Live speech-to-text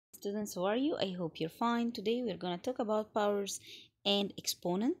students, how are you? I hope you're fine. Today we're going to talk about powers and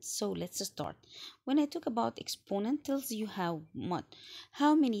exponents. So let's start. When I talk about exponent, tells you how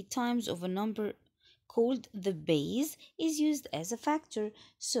many times of a number called the base is used as a factor.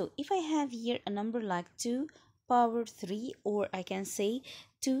 So if I have here a number like 2 power 3, or I can say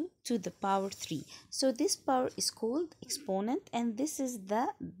 2 to the power 3. So this power is called exponent, and this is the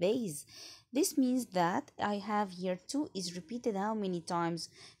base. This means that I have here 2 is repeated how many times?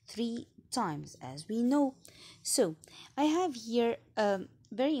 3 times, as we know. So I have here a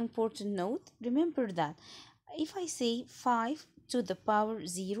very important note. Remember that if I say 5 to the power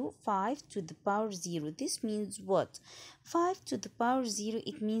 0, 5 to the power 0, this means what? 5 to the power 0,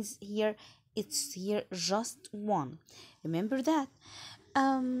 it means here it's here just 1. Remember that.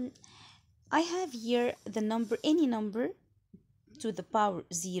 I have here the number, any number to the power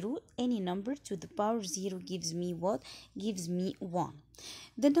 0. Any number to the power 0 gives me what? Gives me 1.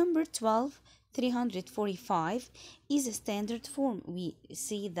 The number 12,345 is a standard form. We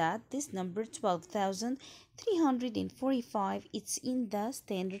see that this number 12,345, it's in the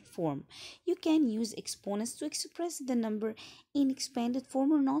standard form. You can use exponents to express the number in expanded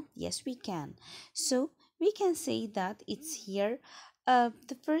form or not? Yes, we can. So we can say that it's here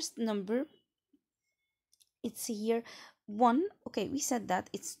the first number, it's here 1. Okay, we said that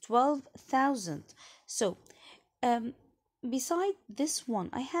it's 12,000. So beside this one,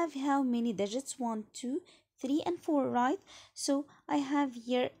 I have how many digits? 1, 2, 3, and 4, right? So I have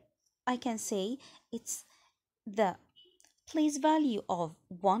here, I can say it's the place value of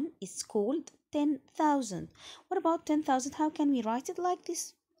 1 is called 10,000. What about 10,000? How can we write it like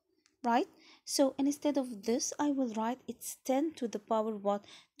this? Right? So instead of this, I will write it's 10 to the power what?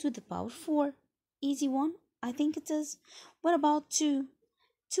 To the power 4. Easy one, I think it is. What about 2?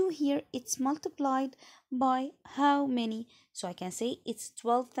 2 here, it's multiplied by how many? So I can say it's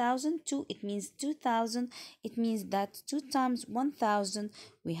 12,000. 2, it means 2,000. It means that 2 times 1,000,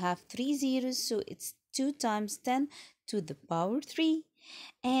 we have 3 zeros. So it's 2 times 10 to the power 3.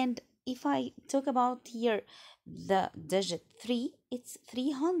 And if I talk about here the digit 3, it's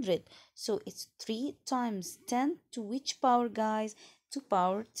 300. So it's 3 times 10 to which power, guys? To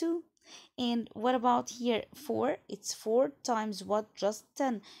power 2. And what about here 4? It's 4 times what? Just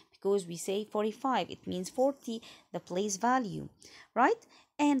 10, because we say 45. It means 40, the place value, right?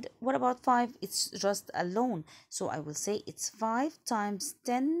 And what about 5? It's just alone. So I will say it's 5 times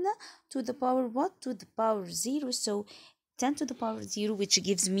 10 to the power what? To the power 0. So 10 to the power 0, which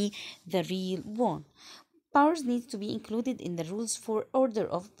gives me the real one. Powers need to be included in the rules for order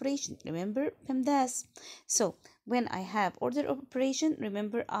of operation. Remember PEMDAS. So when I have order of operation,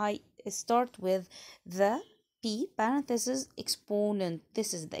 remember I start with the P parenthesis exponent.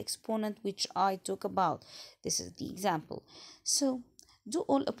 This is the exponent which I talk about. This is the example. So do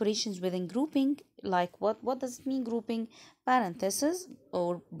all operations within grouping. Like what does it mean, grouping? Parentheses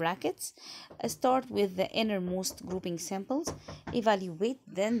or brackets. Start with the innermost grouping samples, evaluate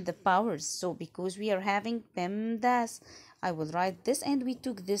then the powers. So because we are having PEMDAS, I will write this, and we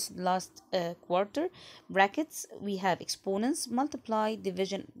took this last quarter. Brackets, we have exponents, multiply,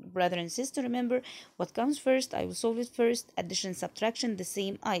 division, brother and sister. Remember what comes first, I will solve it first. Addition, subtraction, the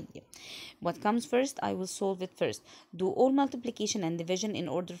same idea. What comes first, I will solve it first. Do all multiplication and division in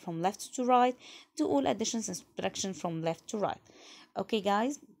order from left to right. Do all additions and subtraction from left to right. Okay,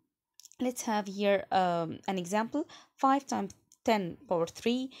 guys, let's have here an example. 5 times 10 power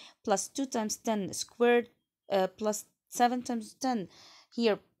 3 plus 2 times 10 squared plus 7 times 10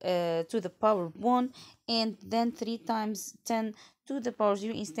 here to the power 1, and then 3 times 10 to the power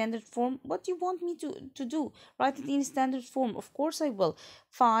 0 in standard form. What do you want me to do? Write it in standard form. Of course I will.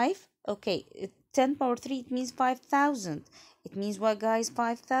 5, okay, 10 power 3, it means 5,000. It means what, guys?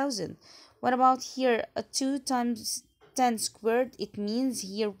 5,000. What about here? 2 times 10 squared, it means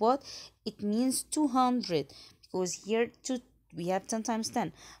here what? It means 200, because here 2, we have 10 times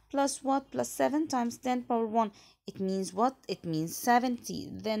 10 plus what? Plus 7 times 10 power 1, it means what? It means 70.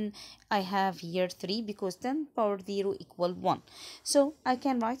 Then I have here 3, because 10 power 0 equal 1. So I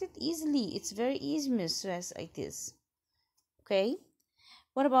can write it easily. It's very easy, miss, as it is. Okay,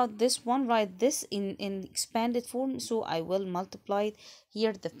 what about this one? Write this in expanded form. So I will multiply it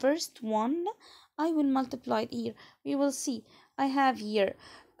here. The first one, I will multiply it here. We will see. I have here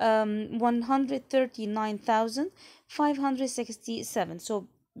 139,567. So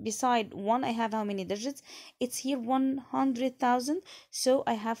beside 1, I have how many digits? It's here 100,000. So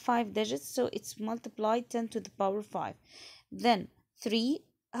I have 5 digits. So it's multiplied 10 to the power 5. Then 3,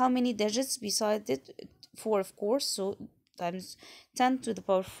 how many digits beside it? 4, of course. So times 10 to the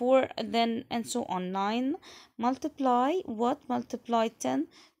power 4, and then and so on. 9 multiply what? Multiply 10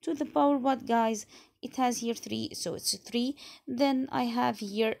 to the power what, guys? It has here 3, so it's 3. Then I have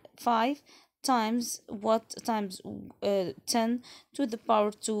here 5 times what? Times 10 to the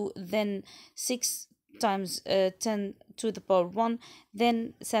power 2, then 6 times 10 to the power 1,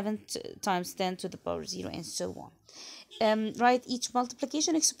 then 7 times 10 to the power 0, and so on. Write each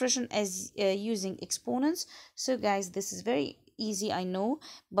multiplication expression as using exponents. So guys, this is very easy, I know,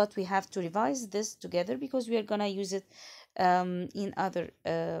 but we have to revise this together because we are gonna use it in other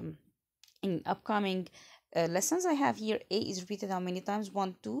in upcoming lessons. I have here a is repeated how many times?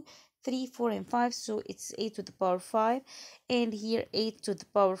 1, 2, 3, 4, and 5, so it's a to the power 5, and here 8 to the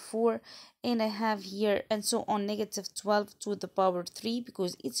power 4, and I have here and so on negative 12 to the power 3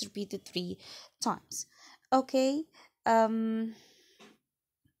 because it's repeated 3 times. Okay.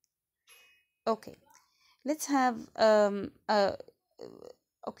 Okay, let's have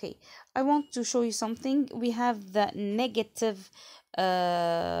okay, I want to show you something. We have the negative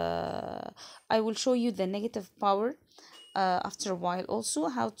I will show you the negative power after a while, also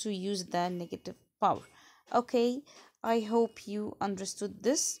how to use the negative power. Okay, I hope you understood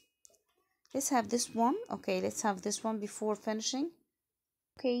this. Let's have this one. Okay, let's have this one before finishing.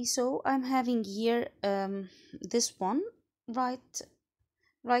 Okay, so I'm having here this one.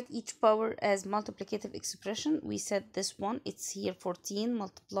 Write each power as multiplicative expression. We said this one, it's here 14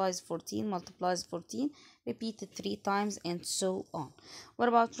 multiplies 14 multiplies 14, repeated 3 times, and so on. What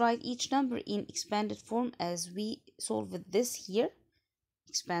about write each number in expanded form as we solved this here?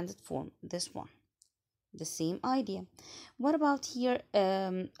 Expanded form, this one. The same idea. What about here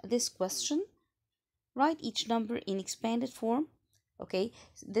this question? Write each number in expanded form. Okay,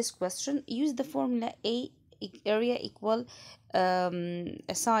 this question, use the formula A area equal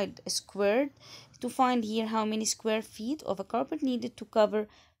a side squared to find here how many square feet of a carpet needed to cover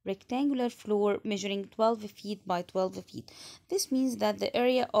rectangular floor measuring 12 feet by 12 feet. This means that the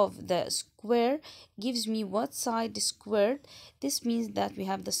area of the square gives me what? Side squared. This means that we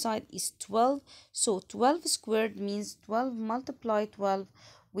have the side is 12, so 12 squared means 12 multiply 12,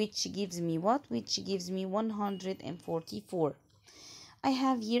 which gives me what? Which gives me 144. I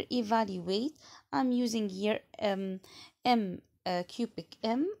have here evaluate. I'm using here m cubic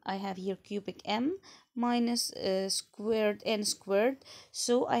m. I have here cubic m minus squared n squared.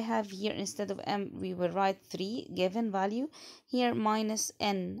 So I have here instead of m we will write 3 given value here minus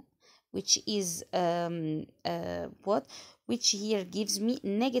n, which is what? Which here gives me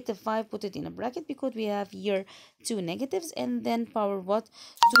negative 5. Put it in a bracket because we have here two negatives, and then power what?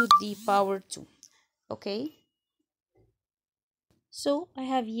 To the power 2. Okay, so I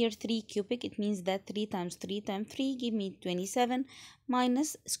have here 3 cubic. It means that 3 times 3 times 3 give me 27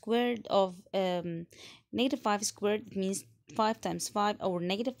 minus squared of negative 5 squared. It means 5 times 5, or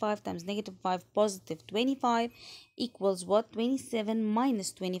negative 5 times negative 5 positive 25 equals what? 27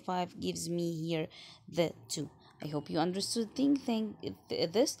 minus 25 gives me here the 2. I hope you understood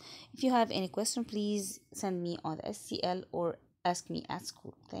this. If you have any question, please send me on the SCL or ask me at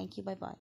school. Thank you. Bye bye.